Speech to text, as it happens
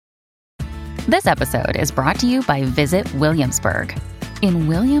This episode is brought to you by Visit Williamsburg. In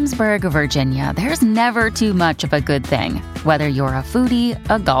Williamsburg, Virginia, there's never too much of a good thing. Whether you're a foodie,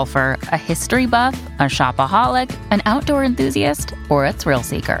 a golfer, a history buff, a shopaholic, an outdoor enthusiast, or a thrill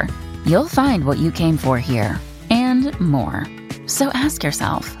seeker, you'll find what you came for here and more. So ask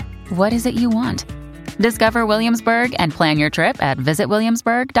yourself, what is it you want? Discover Williamsburg and plan your trip at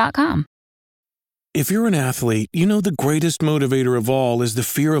visitwilliamsburg.com. If you're an athlete, you know the greatest motivator of all is the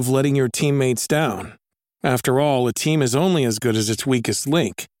fear of letting your teammates down. After all, a team is only as good as its weakest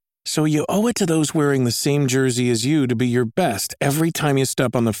link. So you owe it to those wearing the same jersey as you to be your best every time you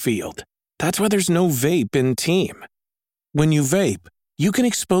step on the field. That's why there's no vape in team. When you vape, you can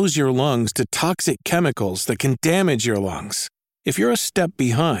expose your lungs to toxic chemicals that can damage your lungs. If you're a step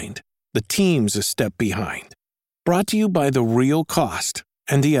behind, the team's a step behind. Brought to you by The Real Cost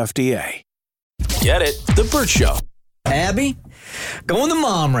and the FDA. Get it? The Burt Show. Abby, going the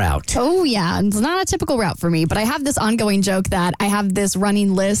mom route. Oh, yeah. It's not a typical route for me, but I have this ongoing joke that I have this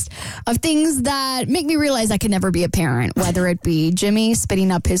running list of things that make me realize I could never be a parent, whether it be Jimmy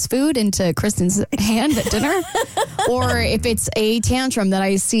spitting up his food into Kristen's hand at dinner, or if it's a tantrum that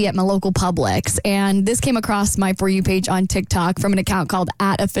I see at my local Publix. And this came across my For You page on TikTok from an account called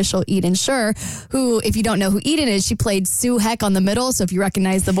 @OfficialEdenSure, who, if you don't know who Eden is, she played Sue Heck on The Middle. So if you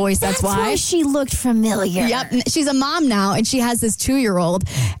recognize the voice, that's why. She looked familiar. Yep. She's a mom now, and she has this 2-year-old,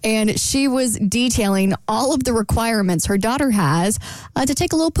 and she was detailing all of the requirements her daughter has to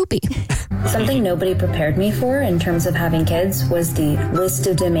take a little poopy. Something nobody prepared me for in terms of having kids was the list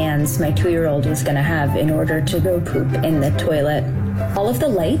of demands my 2-year-old was going to have in order to go poop in the toilet. All of the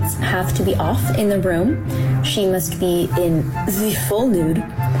lights have to be off in the room. She must be in the full nude,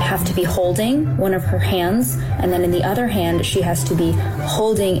 have to be holding one of her hands, and then in the other hand, she has to be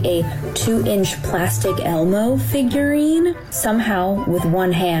holding a 2-inch plastic Elmo figurine. Somehow, with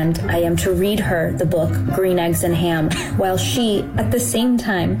one hand, I am to read her the book Green Eggs and Ham, while she, at the same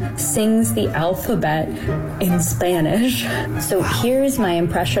time, sings the alphabet in Spanish. So here's my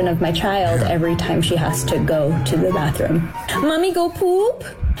impression of my child every time she has to go to the bathroom. Mommy, go poop.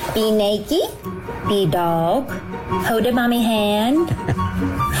 Be naked. Be dog. Hold a mommy hand.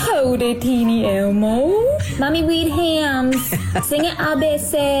 Hold it, teeny Elmo. Mommy, we eat hams. Sing it,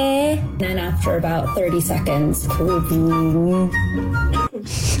 ABC. And after about 30 seconds,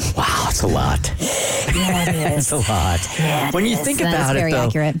 Wow, it's a lot. Yeah, it is. It's a lot. Yeah, when you think about it, very though,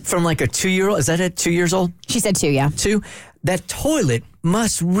 accurate. from like a 2-year-old, is that it? 2 years old? She said 2, yeah. 2? That toilet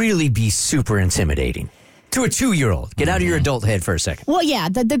must really be super intimidating. To a 2-year-old. Get out of your adult head for a second. Well, yeah,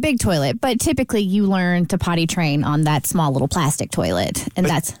 the big toilet. But typically you learn to potty train on that small little plastic toilet. And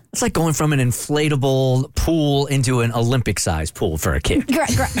that's... It's like going from an inflatable pool into an Olympic-sized pool for a kid.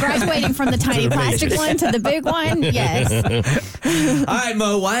 Graduating from the tiny plastic one to the big one. Yes. All right,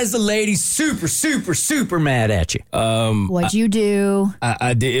 Mo, why is the lady super mad at you? What'd you do?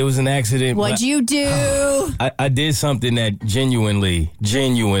 I did. It was an accident. What'd you do? I did something that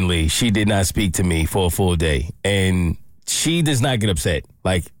genuinely, she did not speak to me for a full day. And she does not get upset,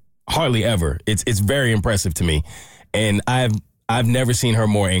 like hardly ever. It's very impressive to me. And I've never seen her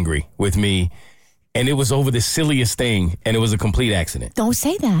more angry with me. And it was over the silliest thing, and it was a complete accident. Don't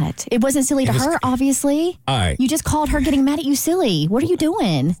say that. It wasn't silly to her, obviously. All right. You just called her getting mad at you silly. What are you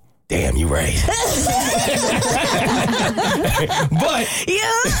doing? Damn, you right. But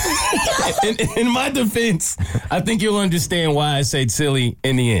in my defense, I think you'll understand why I said silly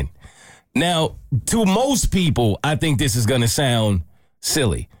in the end. Now, to most people, I think this is going to sound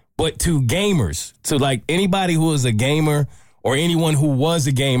silly. But to gamers, to like anybody who is a gamer or anyone who was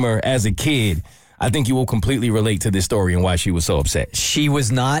a gamer as a kid, I think you will completely relate to this story and why she was so upset. She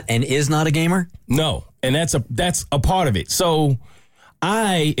was not and is not a gamer? No, and that's a part of it. So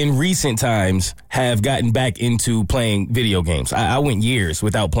I, in recent times, have gotten back into playing video games. I went years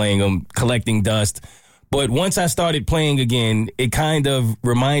without playing them, collecting dust. But once I started playing again, it kind of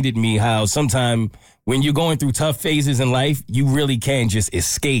reminded me how sometimes when you're going through tough phases in life, you really can just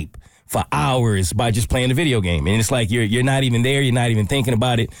escape for hours by just playing a video game. And it's like you're not even there, you're not even thinking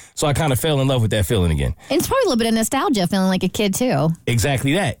about it. So I kind of fell in love with that feeling again. And it's probably a little bit of nostalgia, feeling like a kid, too.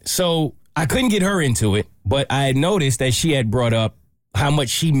 Exactly that. So I couldn't get her into it, but I had noticed that she had brought up how much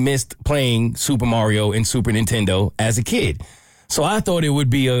she missed playing Super Mario and Super Nintendo as a kid. So I thought it would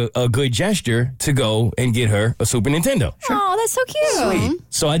be a good gesture to go and get her a Super Nintendo. Oh, that's so cute. Sweet.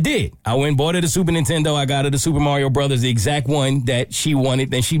 So I did. I went and bought her the Super Nintendo. I got her the Super Mario Brothers, the exact one that she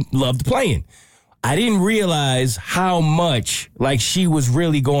wanted and she loved playing. I didn't realize how much like she was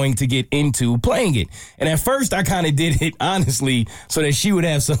really going to get into playing it. And at first I kind of did it honestly so that she would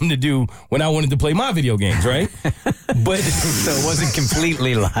have something to do when I wanted to play my video games, right? But so it wasn't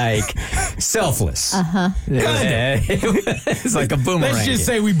completely like selfless. It's like a boomerang. Let's just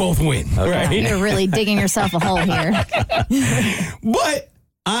say we both win, right? You're really digging yourself a hole here. But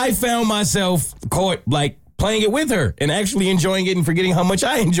I found myself caught like playing it with her and actually enjoying it and forgetting how much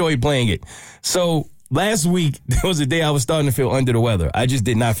I enjoyed playing it. So last week, there was a day I was starting to feel under the weather. I just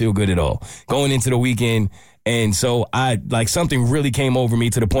did not feel good at all going into the weekend. And so something really came over me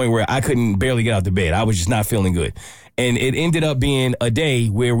to the point where I couldn't barely get out of bed. I was just not feeling good. And it ended up being a day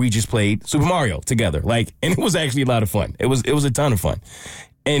where we just played Super Mario together. And it was actually a lot of fun. It was a ton of fun.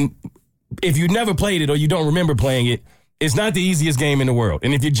 And if you never played it or you don't remember playing it, it's not the easiest game in the world.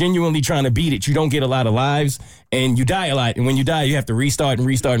 And if you're genuinely trying to beat it, you don't get a lot of lives and you die a lot. And when you die, you have to restart and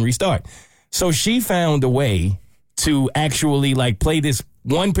restart and restart. So she found a way to actually play this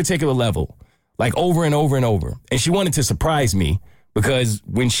one particular level, over and over and over. And she wanted to surprise me because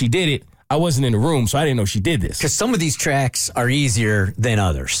when she did it, I wasn't in the room, so I didn't know she did this. Because some of these tracks are easier than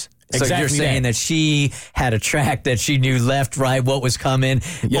others. So exactly you're saying that she had a track that she knew left, right, what was coming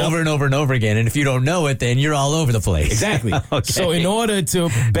over and over and over again. And if you don't know it, then you're all over the place. Exactly. Okay. So in order to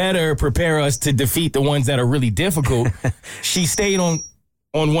better prepare us to defeat the ones that are really difficult, she stayed on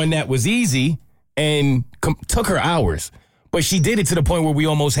one that was easy and took her hours. But she did it to the point where we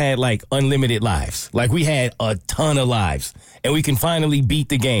almost had unlimited lives. We had a ton of lives and we can finally beat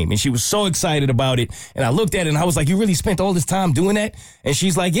the game. And she was so excited about it. And I looked at it and I was like, you really spent all this time doing that? And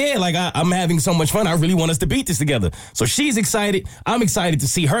she's like, yeah, I'm having so much fun. I really want us to beat this together. So she's excited. I'm excited to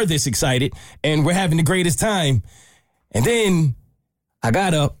see her this excited and we're having the greatest time. And then I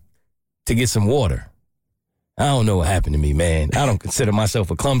got up to get some water. I don't know what happened to me, man. I don't consider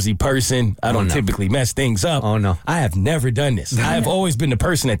myself a clumsy person. I don't typically mess things up. Oh, no. I have never done this. I have always been the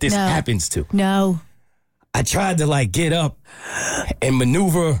person that this happens to. No. I tried to get up and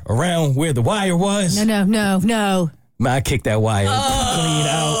maneuver around where the wire was. No. Man, I kicked that wire clean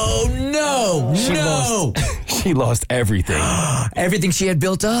out. Oh, no. She lost everything. Everything she had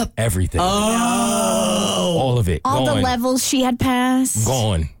built up? Everything. Oh. All of it. All gone. the levels she had passed.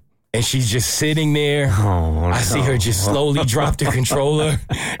 Gone. And she's just sitting there. Oh, no. I see her just slowly drop the controller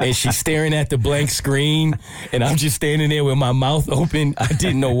and she's staring at the blank screen. And I'm just standing there with my mouth open. I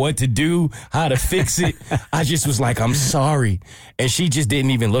didn't know what to do, how to fix it. I just was like, I'm sorry. And she just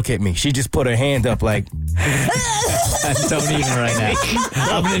didn't even look at me. She just put her hand up like, don't eat me right now.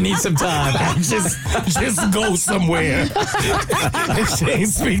 I'm going to need some time. just go somewhere. And she didn't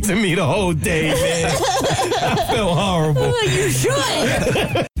speak to me the whole day, man. I felt horrible. You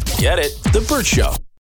should. Get it? The Burt Show.